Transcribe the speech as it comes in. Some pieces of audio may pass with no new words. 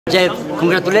Jeff,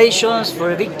 congratulations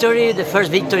for a victory, the first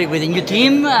victory with a new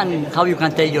team, and how you can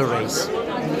tell your race.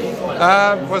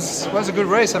 Was a good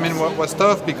race. I mean, was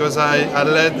tough because I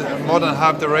led more than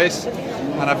half the race,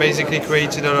 and I basically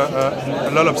created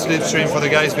a lot of slipstream for the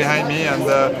guys behind me, and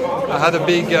I had a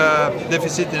big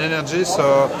deficit in energy,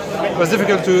 so it was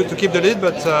difficult to keep the lead,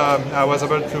 but I was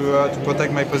able to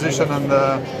protect my position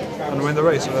and win the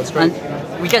race, so that's great.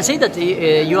 And we can say that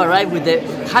you arrived with the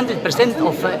 100%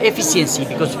 of efficiency,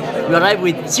 because you arrived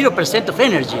with 0% of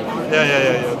energy.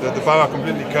 Yeah. The power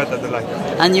completely cut at the line.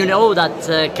 And you know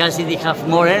that Cassidy have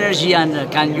more energy, and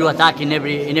can you attack in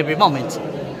every moment?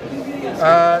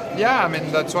 Yeah, I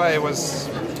mean that's why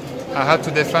I had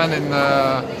to defend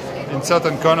in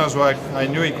certain corners where I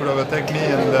knew he could overtake me,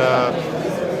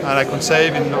 and I could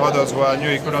save in others where I knew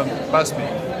he couldn't pass me.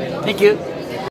 Thank you.